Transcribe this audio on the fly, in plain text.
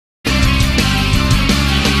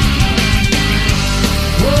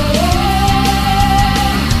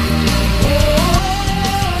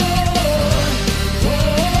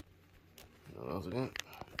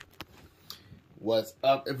What's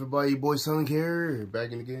up, everybody? Boy Sonic here,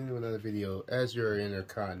 back in again with another video as your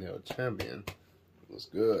Intercontinental Champion. It was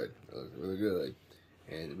good. It was really good.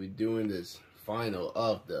 And we're doing this final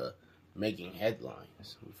of the making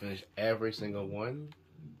headlines. We finished every single one.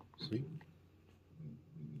 See?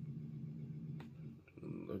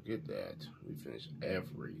 Look at that. We finished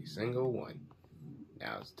every single one.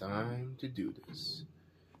 Now it's time to do this.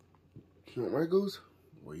 Shawn Michaels,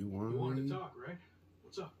 what you want? You wanted to talk, right?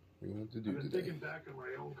 What's up? What you want to do I've been today? thinking back on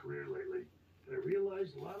my own career lately, and I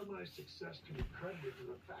realized a lot of my success can be credited to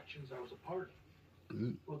the factions I was a part of,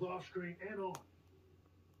 both off-screen and on.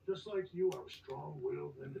 Just like you, I was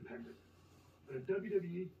strong-willed and independent. But in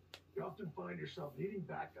WWE, you often find yourself needing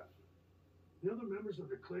backup. The other members of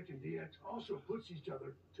the Clique and DX also push each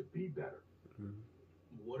other to be better.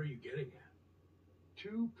 What are you getting at?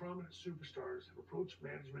 Two prominent superstars have approached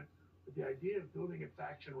management with the idea of building a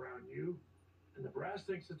faction around you, and the brass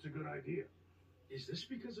thinks it's a good idea. Is this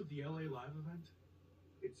because of the LA Live event?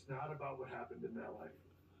 It's not about what happened in LA.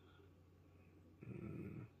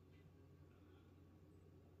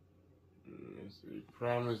 We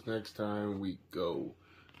promise next time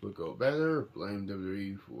we'll go better. Blame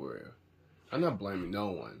WWE for it. I'm not blaming no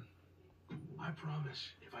one. I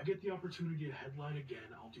promise, if I get the opportunity to headline again,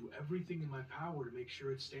 I'll do everything in my power to make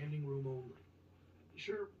sure it's standing room only.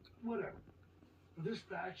 Sure, whatever. But this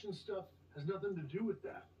faction stuff has nothing to do with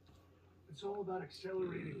that. It's all about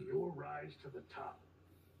accelerating your rise to the top.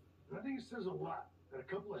 And I think it says a lot that a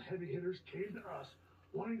couple of heavy hitters came to us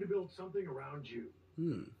wanting to build something around you.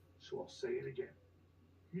 So I'll say it again.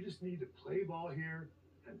 You just need to play ball here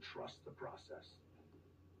and trust the process.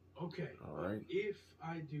 Okay, all right. If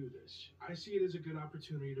I do this, I see it as a good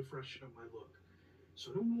opportunity to freshen up my look.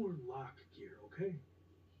 So no more lock gear, okay?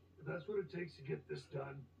 If that's what it takes to get this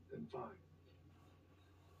done, then fine.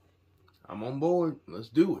 I'm on board. Let's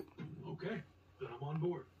do it. Okay, then I'm on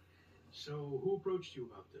board. So who approached you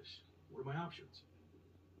about this? What are my options?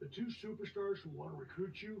 The two superstars who want to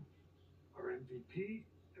recruit you are MVP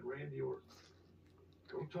and Randy Orton.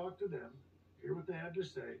 Go talk to them, hear what they have to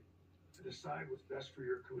say, and decide what's best for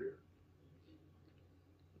your career.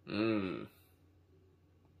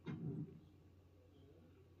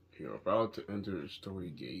 You're about to enter the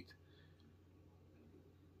story gate.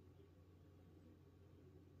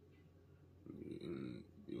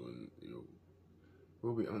 You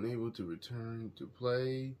will be unable to return to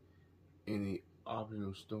play any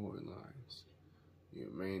optional storylines. You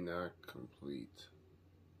may not complete.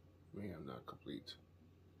 May have not complete.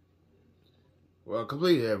 Well, I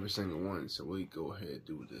completed every single one, so we go ahead and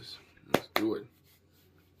do this. Let's do it.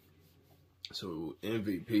 So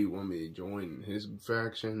MVP want me to join his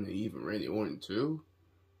faction, and even Randy Orton too.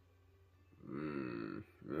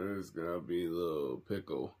 This is gonna be a little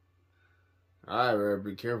pickle. I better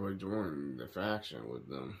be careful joining the faction with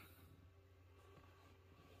them.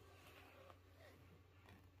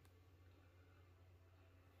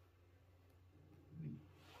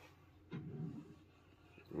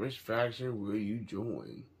 Which faction will you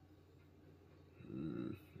join?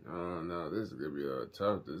 I don't know. This is gonna be a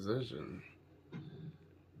tough decision.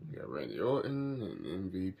 You got Randy Orton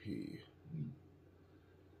and MVP.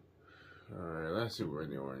 Alright, let's see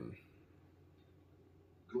Randy Orton.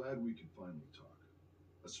 Glad we can finally talk.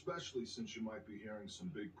 Especially since you might be hearing some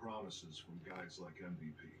big promises from guys like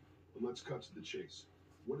MVP. But let's cut to the chase.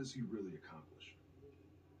 What has he really accomplished?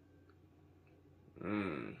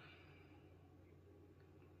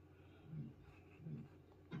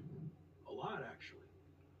 A lot, actually.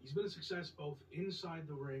 He's been a success both inside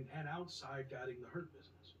the ring and outside guiding the Hurt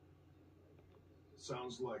business.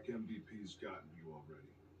 Sounds like MVP's gotten you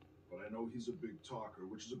already. But I know he's a big talker,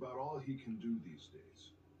 which is about all he can do these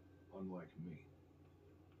days. Unlike me.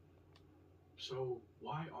 So,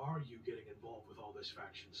 why are you getting involved with all this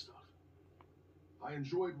faction stuff? I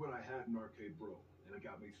enjoyed what I had in Arcade Bro, and it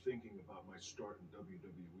got me thinking about my start in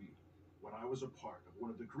WWE, when I was a part of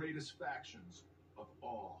one of the greatest factions of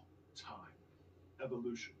all time,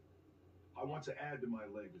 Evolution. I want to add to my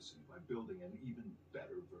legacy by building an even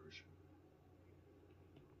better version.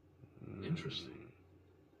 Interesting.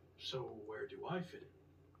 So, where do I fit in?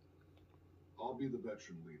 I'll be the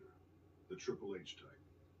veteran leader, the Triple H type.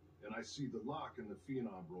 And I see the Lock and the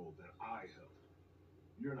Phenom role that I held.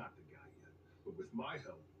 You're not the guy yet, but with my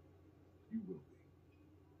help, you will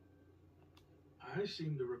be. I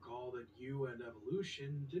seem to recall that you and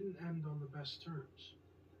Evolution didn't end on the best terms.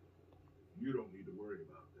 You don't need to worry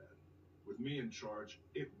about that. With me in charge,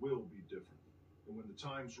 it will be different. And when the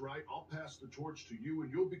time's right, I'll pass the torch to you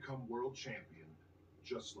and you'll become world champion,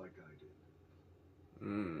 just like I did.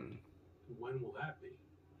 When will that be?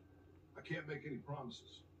 I can't make any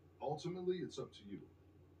promises. Ultimately, it's up to you.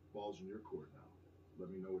 Ball's in your court now.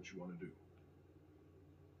 Let me know what you want to do.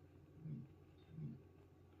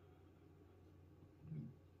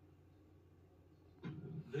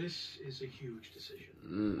 This is a huge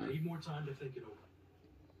decision. I need more time to think it over.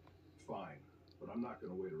 Fine, but I'm not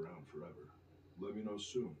going to wait around forever. Let me know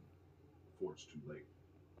soon, before it's too late.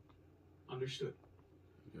 Understood.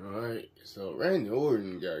 Alright, so Randy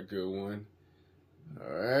Orton got a good one.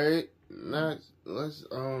 Alright, now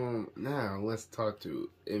let's talk to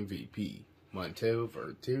MVP Montell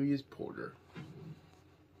Verterius Porter.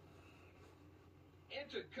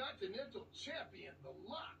 Intercontinental Champion, The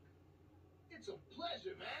Lock. It's a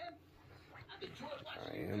pleasure, man. I've enjoyed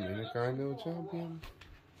watching I am Intercontinental Champion.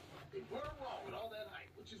 They weren't wrong with all that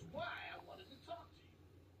hype, which is why I wanted to talk to you.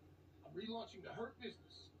 I'm relaunching the Hurt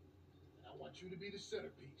business, and I want you to be the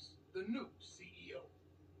centerpiece, the new CEO.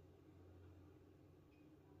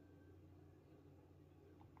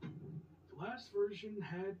 The last version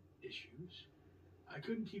had issues. I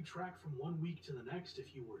couldn't keep track from one week to the next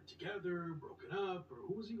if you were together, broken up, or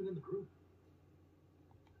who was even in the group.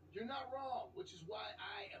 You're not wrong, which is why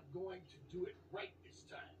I am going to do it right this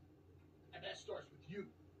time. And that starts with you.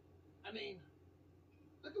 I mean,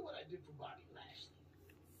 look at what I did for Bobby Lashley.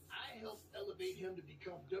 I helped elevate him to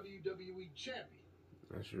become WWE champion.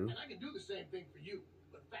 That's true. And I can do the same thing for you,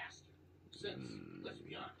 but faster. Since, let's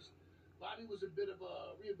be honest, Bobby was a bit of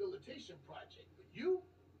a rehabilitation project, but you're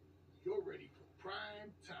ready for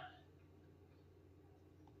prime time.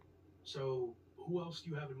 So, who else do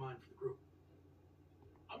you have in mind for the group?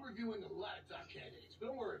 I'm reviewing a lot of top candidates, but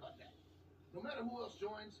don't worry about that. No matter who else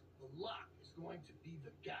joins, The Lock is going to be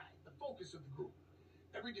the guy, the focus of the group.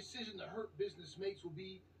 Every decision the Hurt business makes will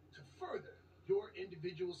be to further your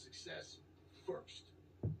individual success first.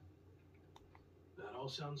 That all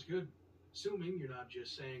sounds good. Assuming you're not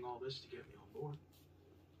just saying all this to get me on board.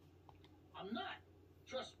 I'm not.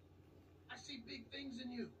 Trust me. I see big things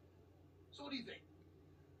in you. So what do you think?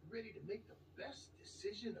 You ready to make the best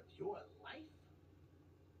decision of your life?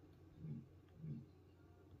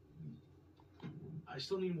 I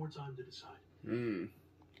still need more time to decide.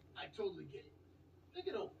 I totally get it. Think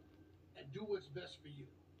it over and do what's best for you.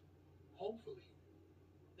 Hopefully,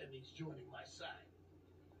 that means joining my side.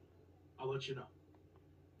 I'll let you know.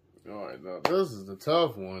 Alright, now this is the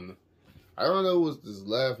tough one. I don't know what this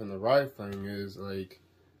left and the right thing is. Like,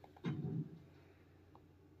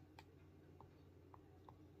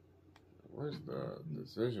 where's the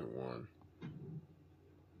decision one?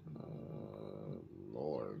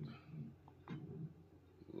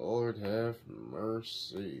 Lord have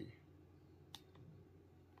mercy.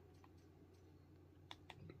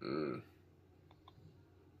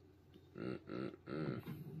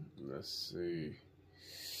 Let's see.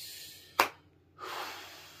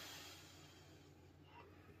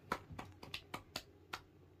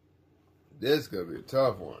 This is gonna be a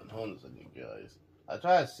tough one. Hold on a second, guys. I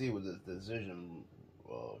try to see what this decision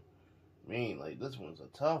mean. Like, this one's a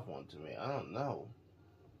tough one to me. I don't know.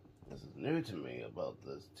 This is new to me about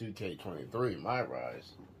this 2K23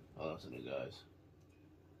 MyRise. Hold on a second, guys.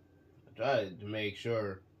 I tried to make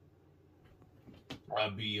sure I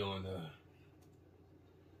be on the.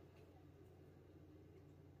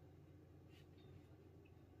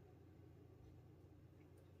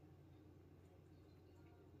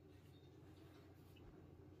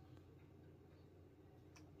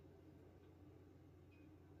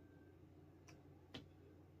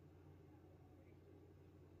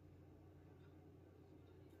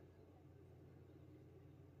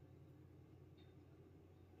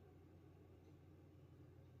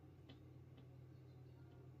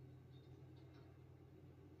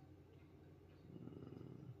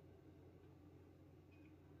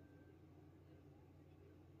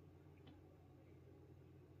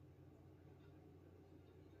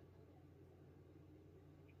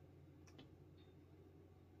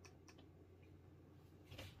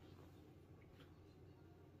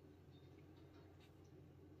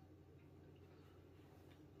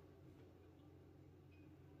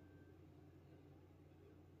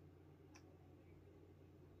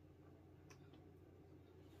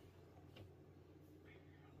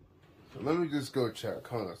 So let me just go check.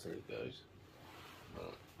 Hold on a second, guys.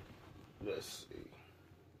 Let's see.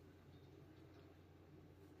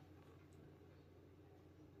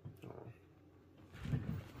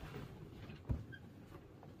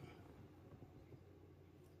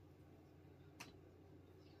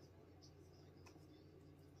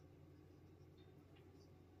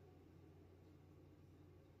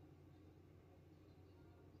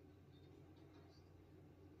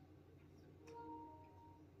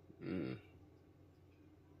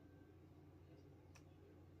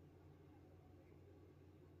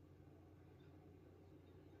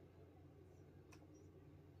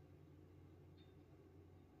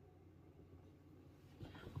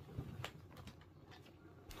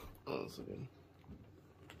 second.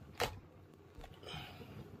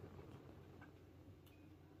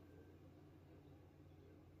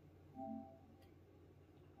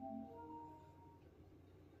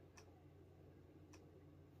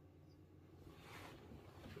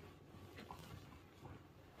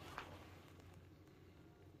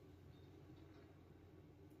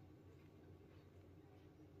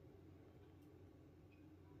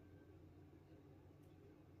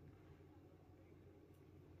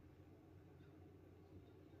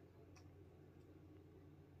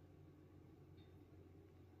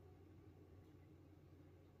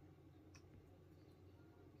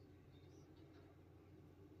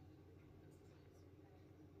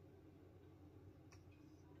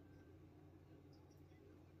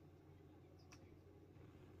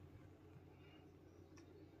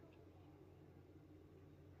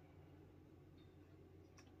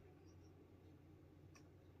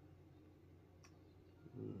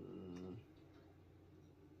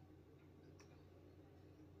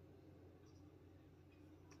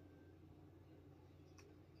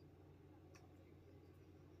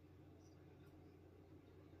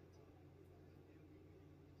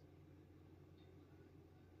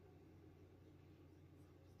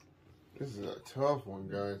 This is a tough one,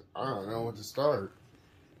 guys. I don't know what to start.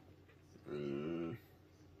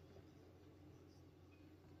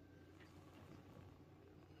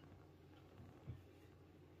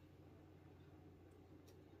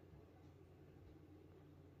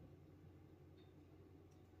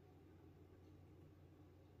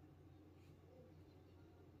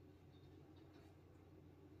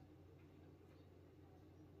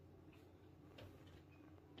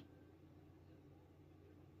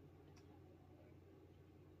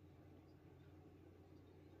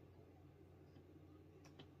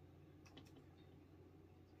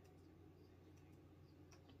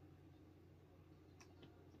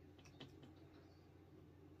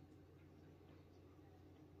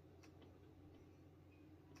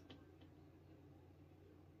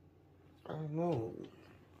 I don't know.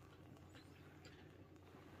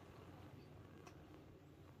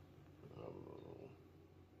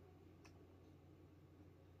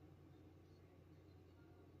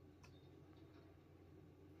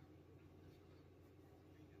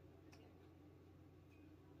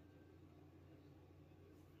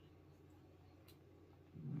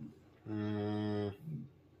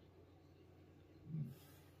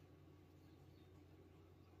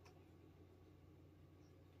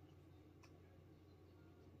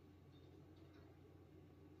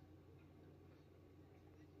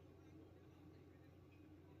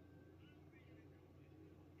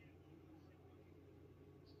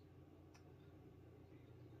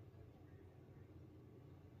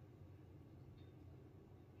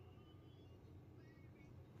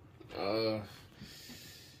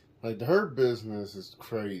 Like the Hurt Business is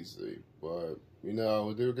crazy, but you know what I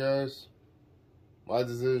would do, guys? My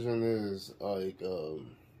decision is like, I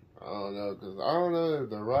don't know, because I don't know if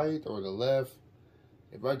the right or the left.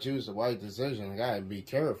 If I choose the right decision, I gotta be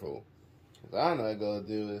careful. Cause I'm not gonna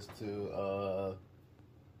do is to,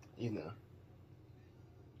 you know.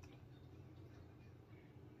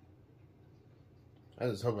 I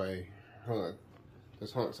just hope hold on.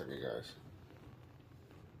 Just hold on a second, guys.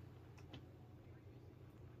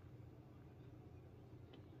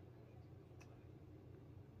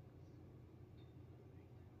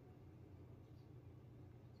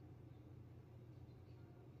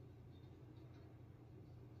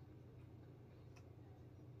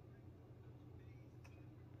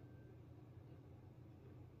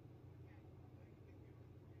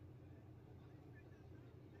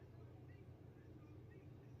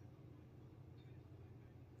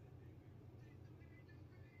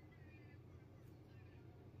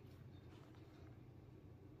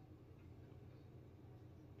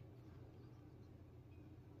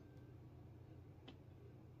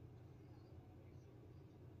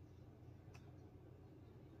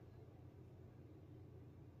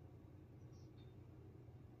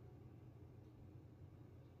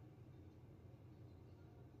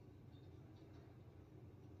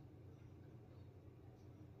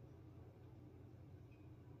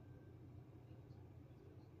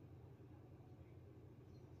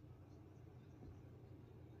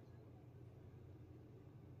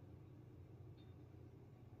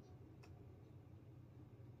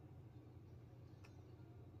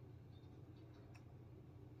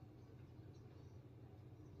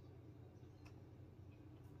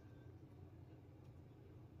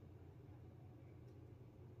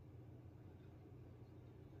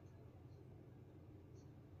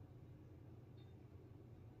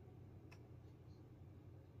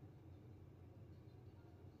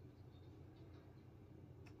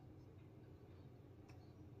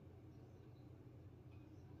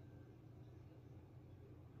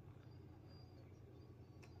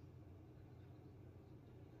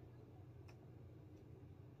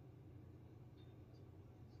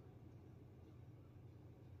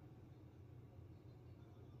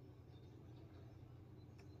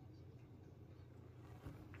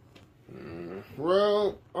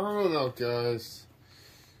 Well, I don't know, guys.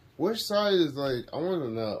 Which side is like? I want to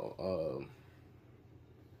know.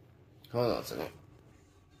 Hold on a second.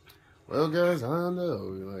 Well, guys, I don't know.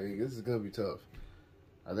 Like, this is gonna be tough.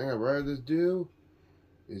 I think I'd rather this do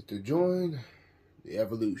is to join the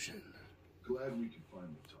evolution. Glad we could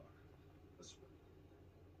finally talk.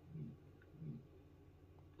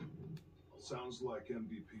 Sounds like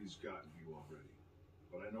MVP's gotten you already.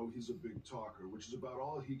 But I know he's a big talker, which is about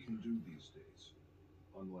all he can do these days.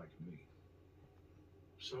 Unlike me.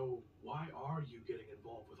 So, why are you getting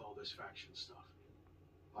involved with all this faction stuff?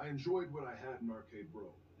 I enjoyed what I had in Arcade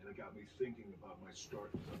Bro, and it got me thinking about my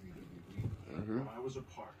start in WWE. When I was a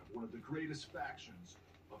part of one of the greatest factions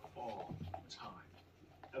of all time.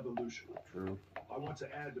 Evolution. True. I want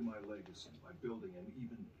to add to my legacy by building an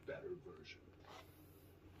even better version.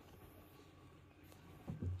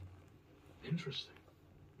 Interesting.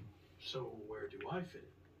 So, where do I fit in?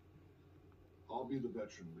 I'll be the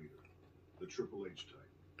veteran leader, the Triple H type.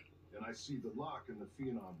 And I see the Lock and the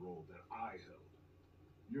Phenom role that I held.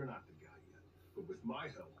 You're not the guy yet, but with my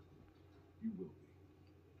help, you will be.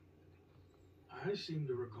 I seem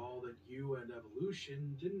to recall that you and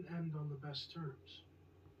Evolution didn't end on the best terms.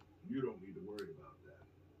 You don't need to worry about that.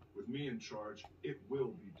 With me in charge, it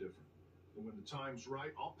will be different. And when the time's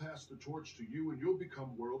right, I'll pass the torch to you and you'll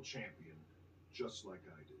become world champion, just like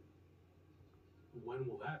I did. When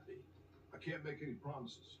will that be? I can't make any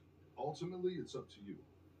promises. Ultimately, it's up to you.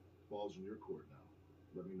 Ball's in your court now.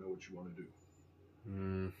 Let me know what you want to do.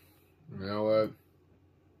 You know what?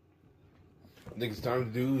 I think it's time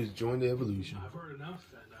to do is join the evolution. I've heard enough,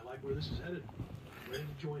 and I like where this is headed. I'm ready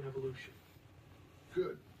to join Evolution.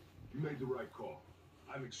 Good. You made the right call.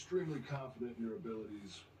 I'm extremely confident in your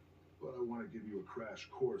abilities, but I want to give you a crash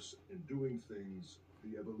course in doing things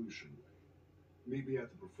the Evolution way. Meet me at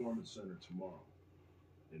the Performance Center tomorrow,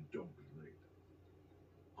 and don't be late.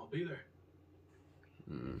 I'll be there.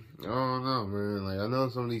 I don't know, man. Like, I know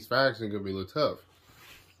some of these factions could be a little tough.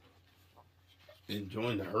 And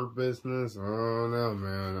join the Hurt Business? I don't know,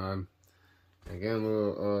 man. I'm getting a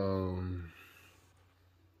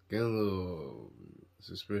little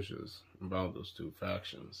suspicious about those two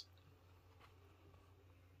factions.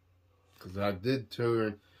 Because I did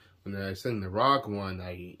turn, when I sent the Rock one,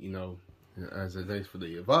 as a thanks for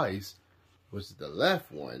the advice, was the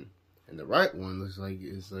left one, and the right one looks like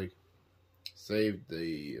it's like saved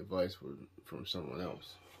the advice from someone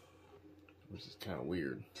else, which is kind of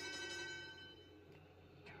weird.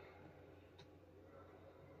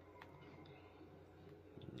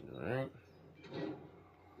 All right.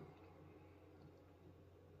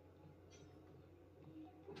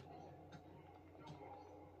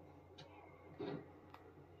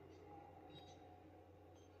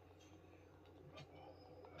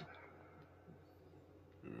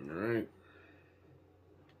 All right.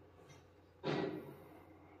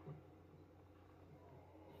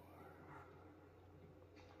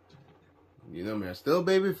 You know me, I'm still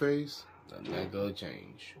babyface. That's not gonna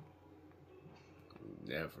change.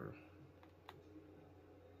 Never.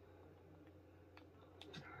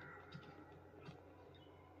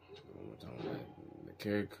 One more time, the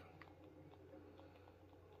kick.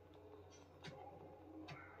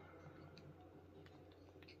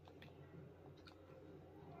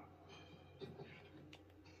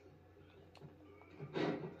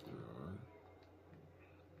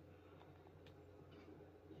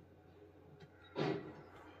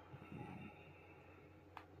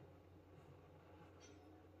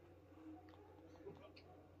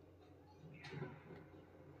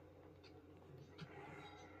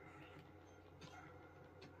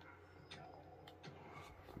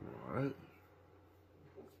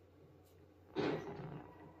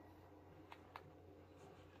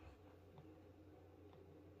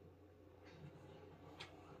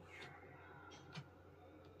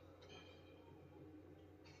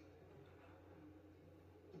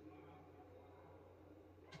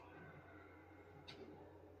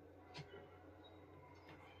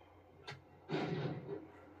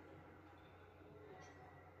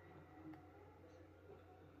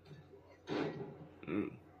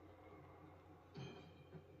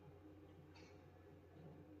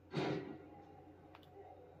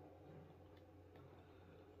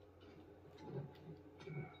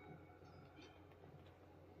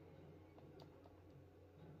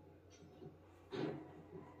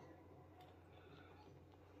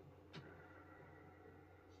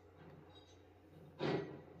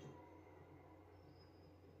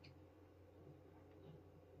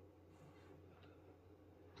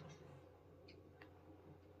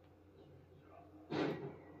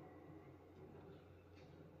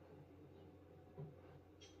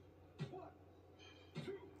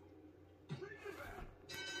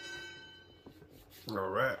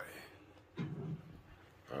 Alright.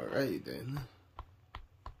 Alright then.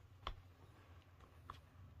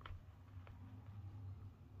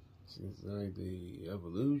 Seems like the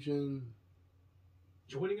Evolution.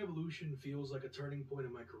 Joining Evolution feels like a turning point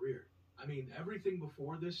in my career. I mean, everything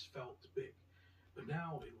before this felt big, but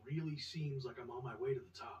now it really seems like I'm on my way to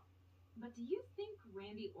the top. But do you think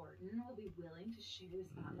Randy Orton will be willing to share the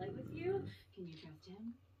spotlight with you? Can you trust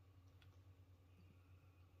him?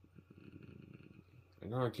 I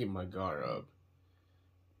gotta keep my guard up.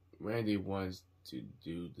 Randy wants to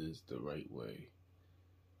do this the right way.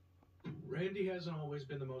 Randy hasn't always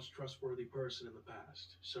been the most trustworthy person in the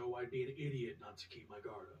past, so I'd be an idiot not to keep my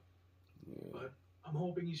guard up. Yeah. But I'm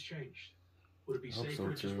hoping he's changed. Would it be safer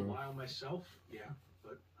to just rely on myself? Yeah,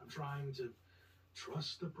 but I'm trying to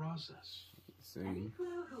trust the process. Any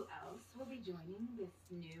clue who else will be joining this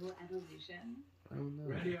new Evolution? I don't know.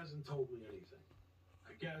 Randy hasn't told me anything.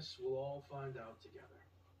 I guess we'll all find out together.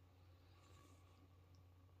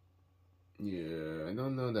 Yeah, I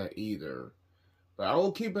don't know that either. But I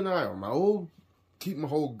will keep an eye on him. I will keep my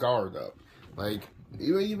whole guard up. Like,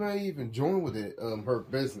 you might even join with it, her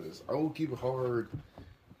business. I will keep it hard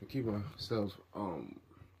and keep myself,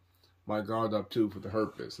 my guard up too for the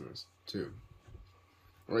Hurt business too.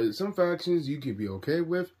 Right, some factions you can be okay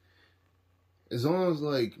with, as long as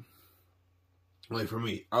like for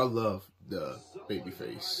me, I love the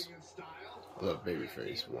babyface. I love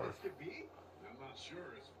babyface more. I'm not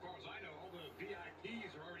sure. As far as I know, all the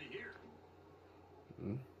VIPs are already here.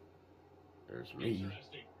 There's me.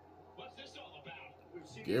 What's this all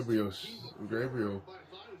about? Gabriel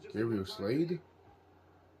Slade.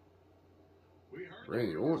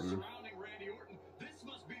 Randy Orton. Surrounding Randy Orton. This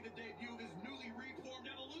must be the debut of his newly reformed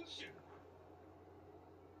Evolution.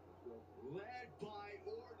 Led by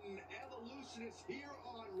Orton, Evolution is here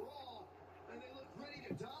on Raw, and they look ready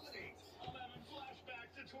to dominate. I'm having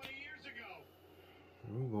flashbacks to 20 years ago.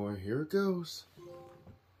 Oh boy, here it goes.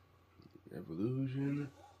 Revolution.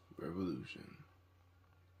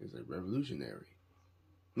 It's like revolutionary.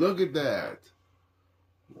 Look at that.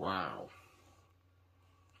 Wow.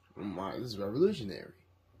 Oh my, this is revolutionary.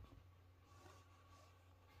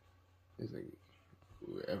 It's like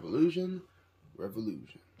revolution.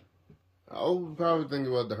 I'll probably think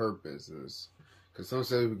about the Hurt business. Because some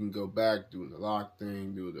say we can go back, doing the lock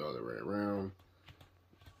thing, do it the other way around.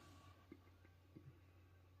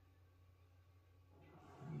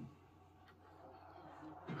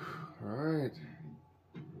 Alright.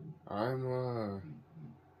 I'm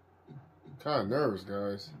kind of nervous,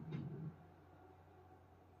 guys.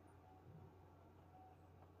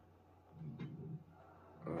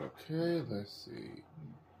 Okay, let's see.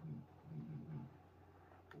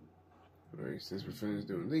 Alright, since we're finished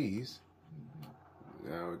doing these,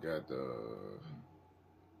 now we got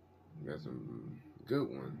some good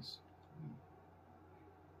ones.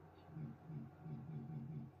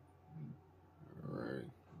 Alright.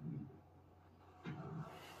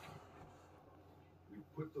 We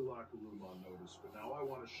put the locker room on notice, but now I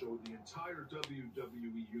want to show the entire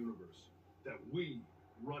WWE universe that we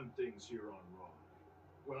run things here on Raw.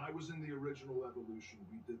 When I was in the original Evolution,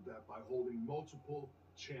 we did that by holding multiple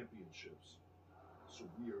championships. So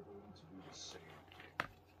we are going to do the same.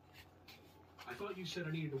 I thought you said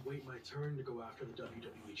I needed to wait my turn to go after the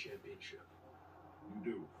WWE Championship. You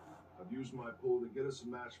do. I've used my pull to get us a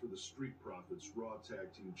match for the Street Profits Raw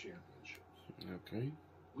Tag Team Championships. Okay.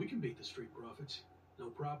 We can beat the Street Profits. No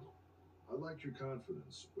problem. I like your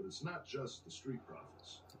confidence, but it's not just the Street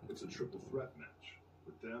Profits. It's a triple threat match.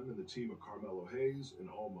 With them and the team of Carmelo Hayes and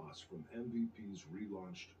Omos from MVP's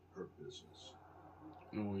relaunched Hurt Business.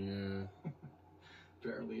 Oh, yeah.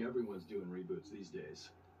 Apparently everyone's doing reboots these days.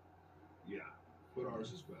 Yeah, but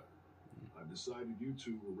ours is better. I've decided you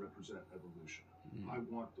two will represent Evolution. I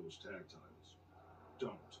want those tag titles.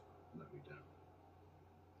 Don't let me down.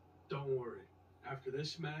 Don't worry. After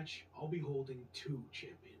this match, I'll be holding 2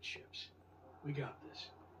 championships. We got this.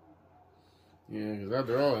 Yeah, because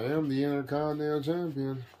after all, I am the Intercontinental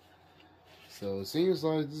Champion. So it seems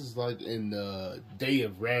like this is like in the Day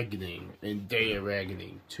of Reckoning, in Day of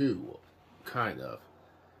Reckoning 2, kind of.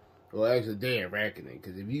 Well, actually, Day of Reckoning,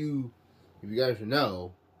 because if you guys should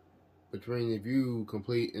know, if you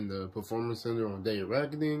complete in the Performance Center on Day of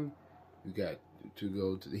Reckoning, you got to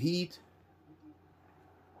go to the Heat.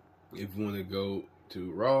 If you want to go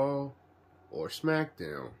to Raw or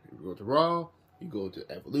SmackDown, if you go to Raw, you go to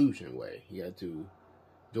Evolution way. You got to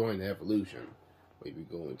join the Evolution. But if you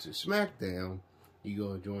go into SmackDown, you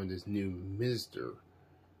go and join this new mystery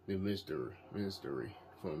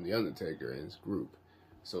from The Undertaker and his group.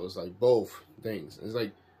 So it's like both things. It's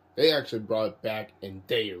like they actually brought it back in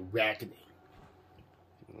Day of Reckoning.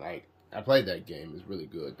 Like, I played that game. It's really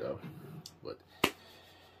good though. But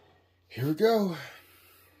here we go.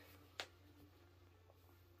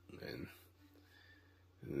 And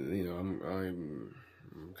you know, I'm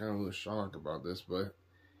kind of a little shocked about this, but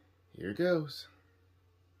here it goes.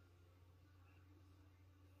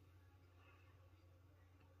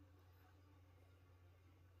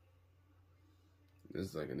 This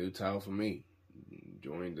is like a new title for me.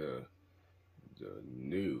 Join the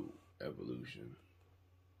new evolution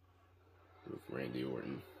with Randy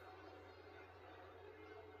Orton.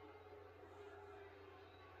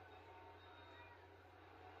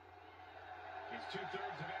 It's 2/3 of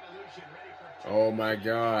Evolution ready for Oh my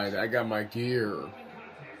God, I got my gear.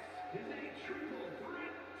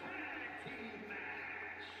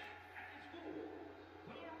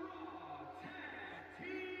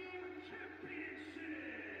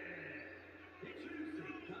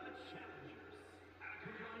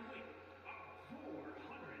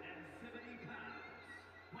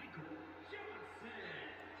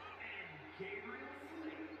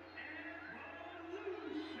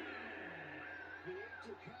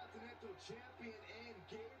 Intercontinental Champion and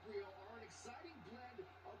Gabriel are an exciting blend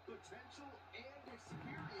of potential and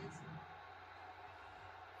experience.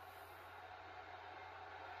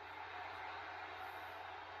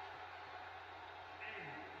 And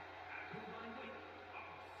at a combined weight of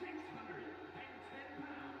 610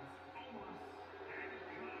 pounds, Omos and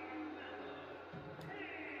Carmelo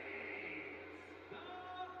takes the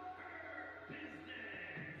Hurt Business.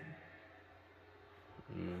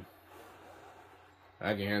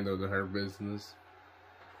 I can handle the Hurt Business.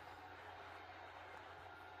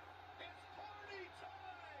 It's party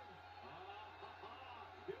time!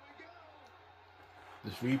 Here we go!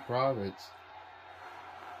 The Street Profits.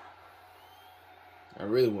 I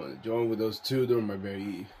really want to join with those two. There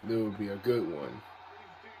would be a good one.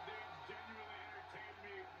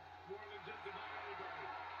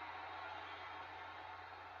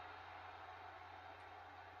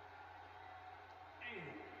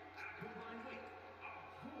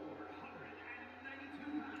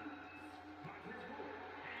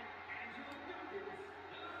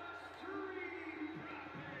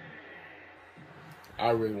 I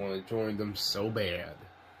really want to join them so bad.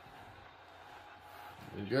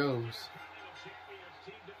 Here it goes.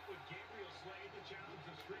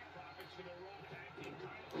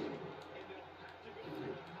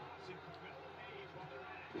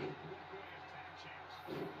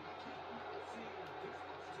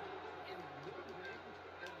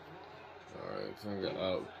 Alright, finger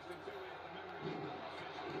out.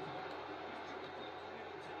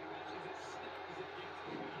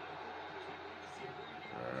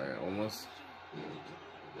 Alright, almost.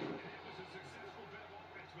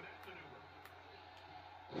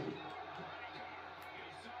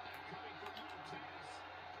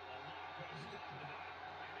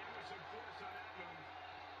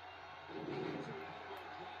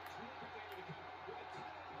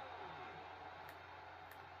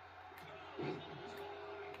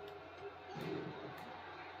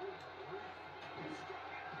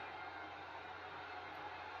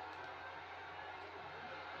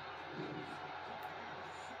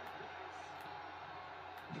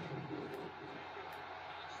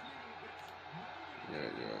 There you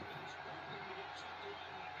go.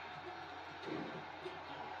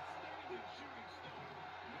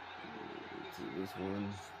 To this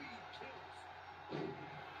one.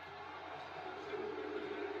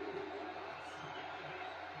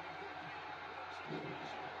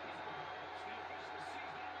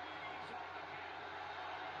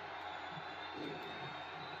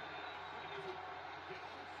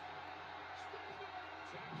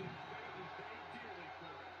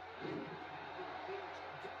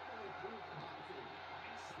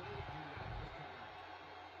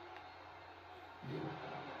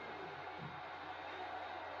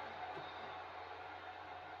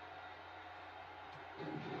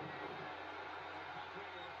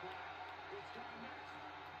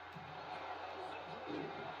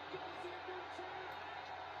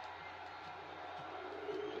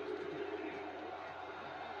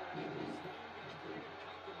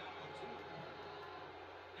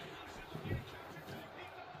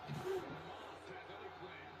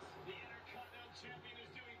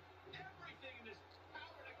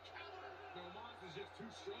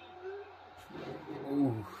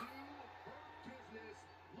 Ooh. Business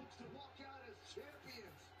looks to walk out as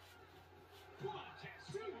champions.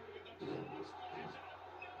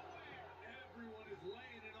 Everyone is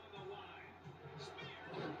laying it on the line. Spear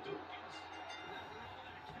from Dawkins. After all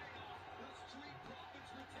that chaos, the Street Profits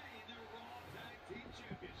retain their Raw Tag Team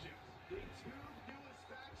Championships. The two newest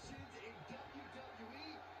factions in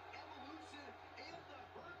WWE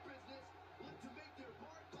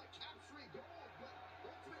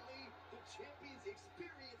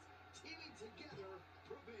together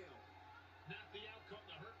prevail. Not the outcome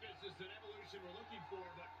the Hurt Business and Evolution were looking for,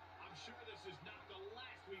 but I'm sure this is not the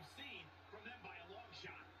last we've seen from them by a long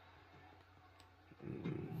shot.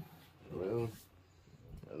 Well,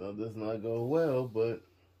 I know this not go well, but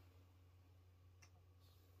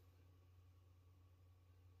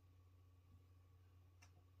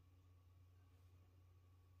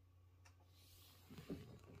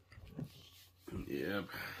yep,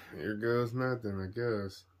 here goes nothing, I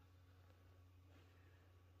guess.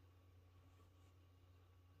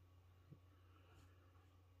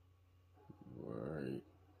 Right.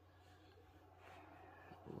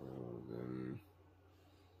 Well then.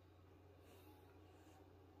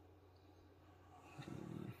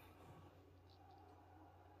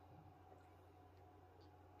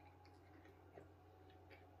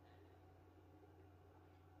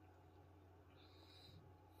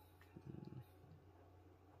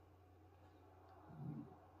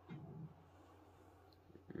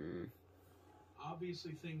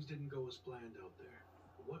 Obviously, things didn't go as planned out there.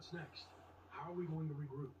 But what's next? How are we going to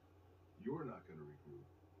regroup? You're not going to regroup.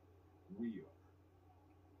 We are.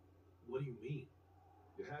 What do you mean?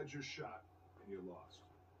 You had your shot and you lost.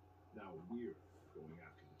 Now we're going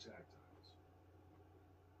after the tag titles.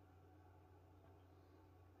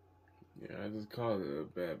 Yeah, I just called it a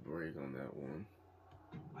bad break on that one.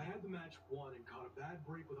 I had the match won and caught a bad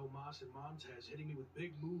break with Omos and Montez hitting me with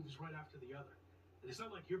big moves right after the other. And it's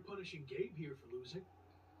not like you're punishing Gabe here for losing.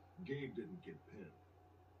 Gabe didn't get pinned.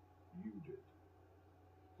 You did.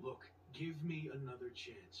 Look, give me another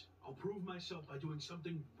chance. I'll prove myself by doing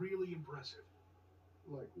something really impressive.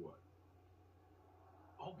 Like what?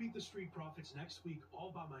 I'll beat the Street Profits next week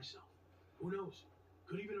all by myself. Who knows?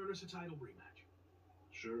 Could even earn us a title rematch.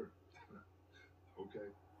 Sure.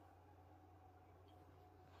 Okay.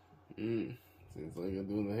 Seems like I'm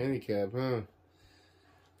doing the handicap, huh?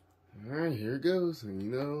 Alright, here it goes. And you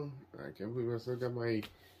know, I can't believe I still got my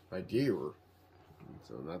gear.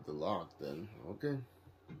 So not the lock then. Okay.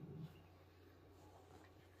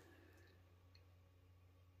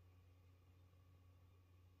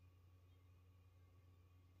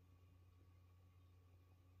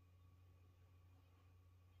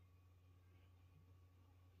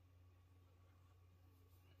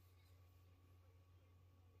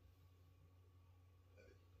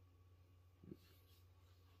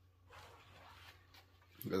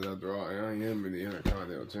 Because after all, I am the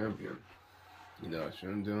Intercontinental Champion. You know, I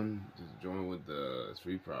shouldn't done just join with the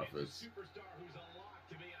Street Profits. It's a superstar who's a lock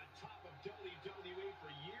to be on top of WWE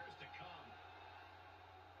for years to come.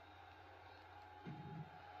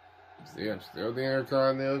 See, I'm still the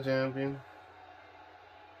Intercontinental Champion.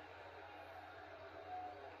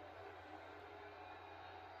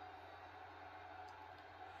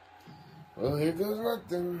 Well, here goes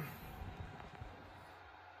nothing.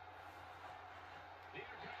 The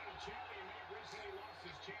Intercontinental Champion may have recently lost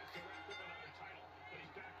his chance to wrap up another title, but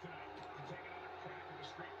he's back tonight to take another crack at the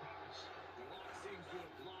Street Profits. The Rock seems to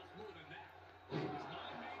have lost more than that. His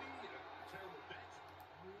mind, maybe? A terrible bet?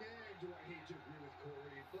 Man, do I hate to agree with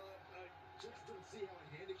Corey, but I just don't see how a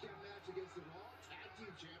handicap match against the Raw Tag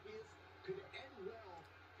Team Champions could end well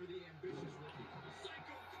for the ambitious rookie.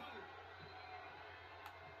 Psycho cutter!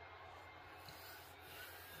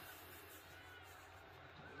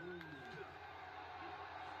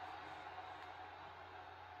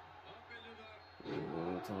 Up into the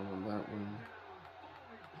We'll talk on that one.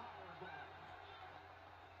 falling powerbomb.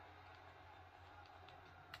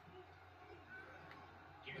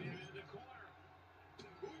 Get him into the corner.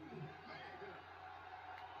 Ooh, man.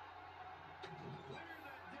 Clear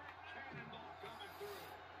the deck, cannonball coming through.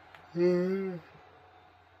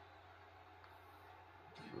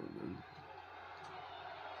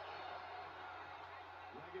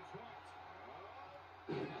 Leg is hooked.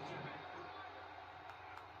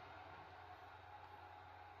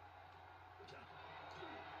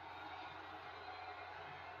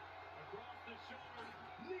 Across the shoulder,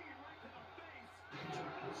 knee right to the face.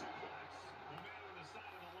 German suplex. The man on the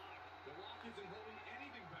side of the lock. The lock isn't holding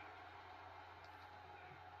anything back.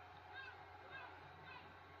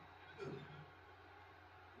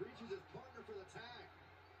 Reaches his partner for the tag.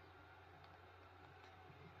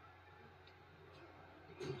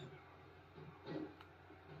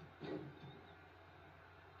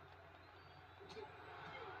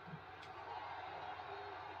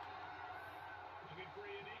 Looking for a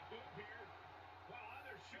unique move here. Well, on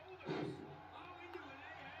their shoulders. Oh, into an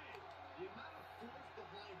AA. The amount of force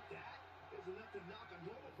behind that is enough to knock a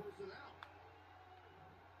normal person out.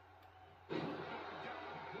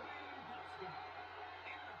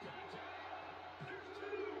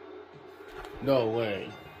 No way.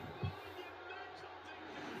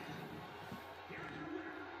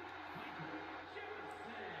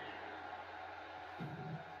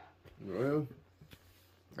 Well,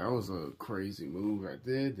 that was a crazy move I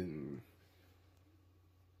did, and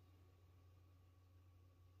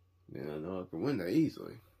I know I can win that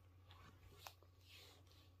easily.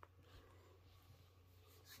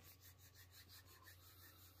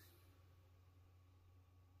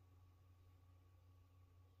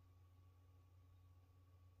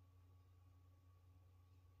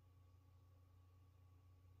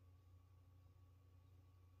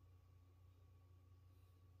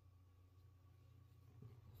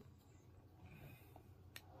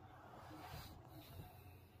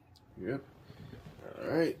 Yep.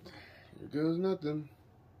 Alright. Here goes nothing.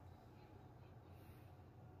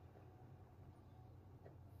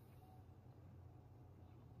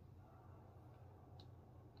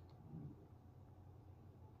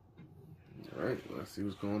 Alright, let's see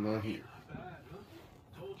what's going on here. Not bad, huh?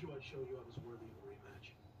 Told you I'd show you I was worthy of a rematch.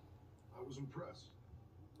 I was impressed,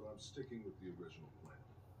 but I'm sticking with the original plan.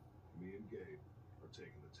 Me and Gabe are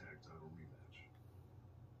taking the tag title rematch.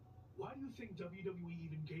 Why do you think WWE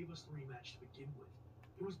even gave us the rematch to begin with?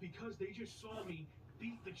 It was because they just saw me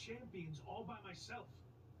beat the champions all by myself.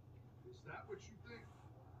 Is that what you think?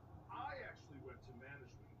 I actually went to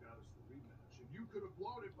management and got us the rematch, and you could have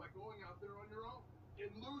blown it by going out there on your own and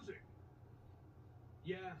losing.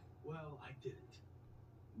 Yeah, well, I didn't.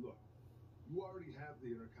 Look, you already have the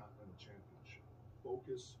Intercontinental Championship.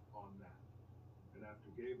 Focus on that. And after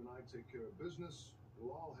Gabe and I take care of business,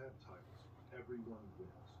 we'll all have titles. Everyone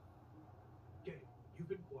wins. Gabe, you've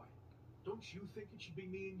been quiet. Don't you think it should be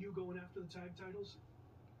me and you going after the tag titles?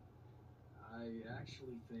 I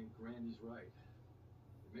actually think Randy's right.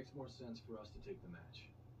 It makes more sense for us to take the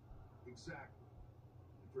match. Exactly.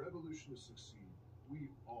 And for Evolution to succeed,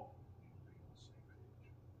 we all need to be on the same page.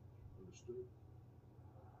 Understood?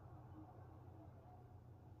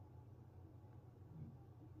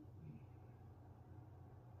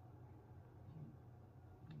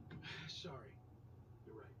 Sorry.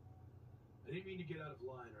 You're right. I didn't mean to get out of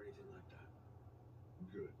line or anything like that.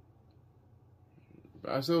 Good.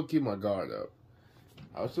 But I still keep my guard up.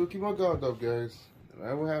 I'll still keep my guard up, guys. No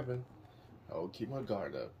matter what happened, I will keep my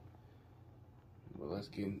guard up. But let's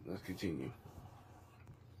continue.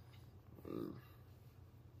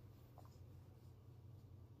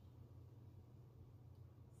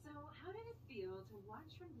 So, how did it feel to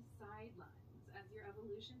watch from the sidelines as your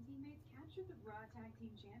Evolution teammates captured the Raw Tag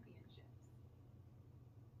Team Championships?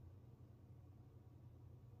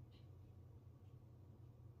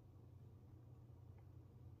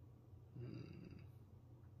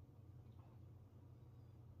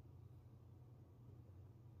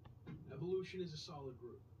 Evolution is a solid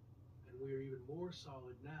group, and we are even more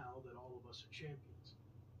solid now that all of us are champions.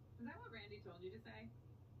 Is that what Randy told you to say?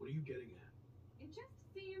 What are you getting at? It just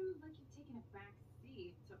seemed like you've taken a back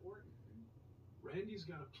seat to Orton. Randy's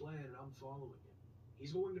got a plan and I'm following it.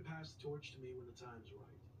 He's going to pass the torch to me when the time's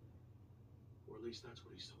right. Or at least that's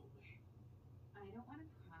what he's told me. I don't want to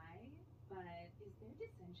pry, but is there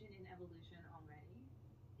dissension in Evolution already?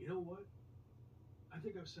 You know what? I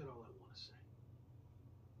think I've said all I want to say.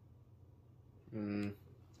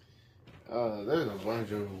 There's a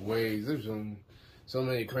bunch of ways. There's so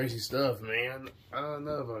many crazy stuff, man. I don't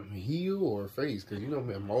know if I'm heel or face, because you know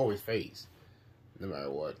me, I'm always face, no matter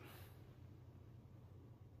what.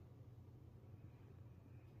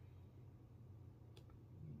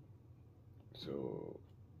 So,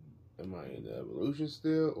 am I in the Evolution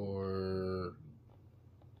still, or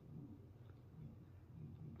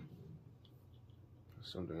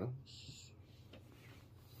something else?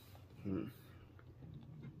 You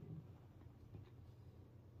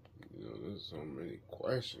know, there's so many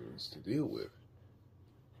questions to deal with.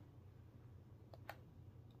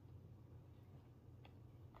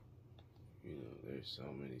 You know, there's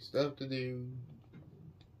so many stuff to do.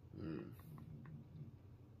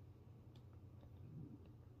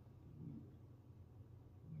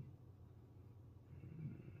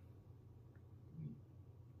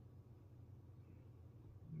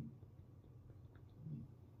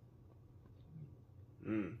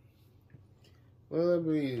 Well, I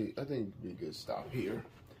think it'd be a good stop here.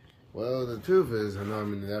 Well, the truth is, I know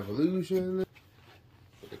I'm in the Evolution,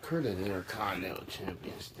 but the current Intercontinental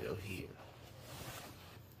Champion is still here.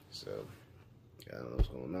 So, I don't know what's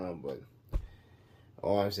going on, but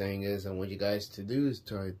all I'm saying is I want you guys to do is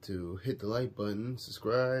try to hit the like button,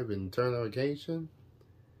 subscribe, and turn notification,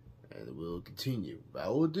 and we'll continue. What I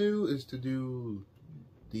will do is to do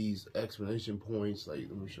these explanation points, like,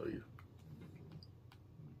 let me show you.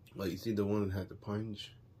 Like, you see the one that had the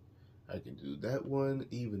punch? I can do that one,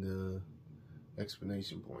 even the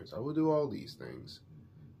explanation points. I will do all these things.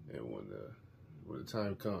 And when the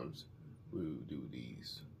time comes, we will do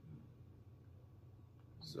these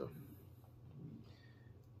So,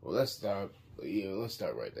 well, let's start. Let's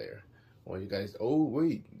start right there. I want you guys. Oh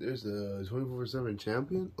wait, there's a 24/7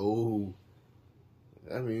 champion. Oh,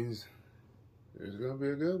 that means there's gonna be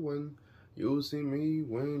a good one. You'll see me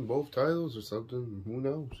win both titles or something. Who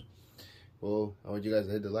knows? Well, I want you guys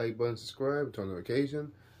to hit the like button, subscribe, turn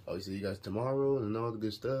notification. I'll see you guys tomorrow and all the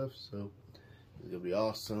good stuff. So it's gonna be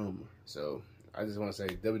awesome. So I just want to say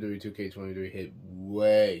WWE 2K23 hit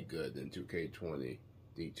way good than 2K20,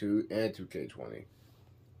 D2 and 2K20.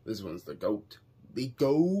 This one's the GOAT. The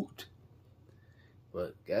GOAT.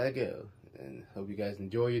 But gotta go. And hope you guys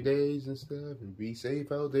enjoy your days and stuff. And be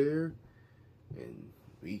safe out there. And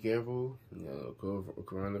be careful. You know,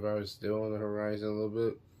 coronavirus is still on the horizon a little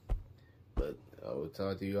bit. But I will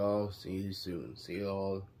talk to you all. See you soon. See you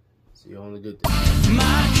all on the good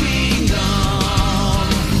day.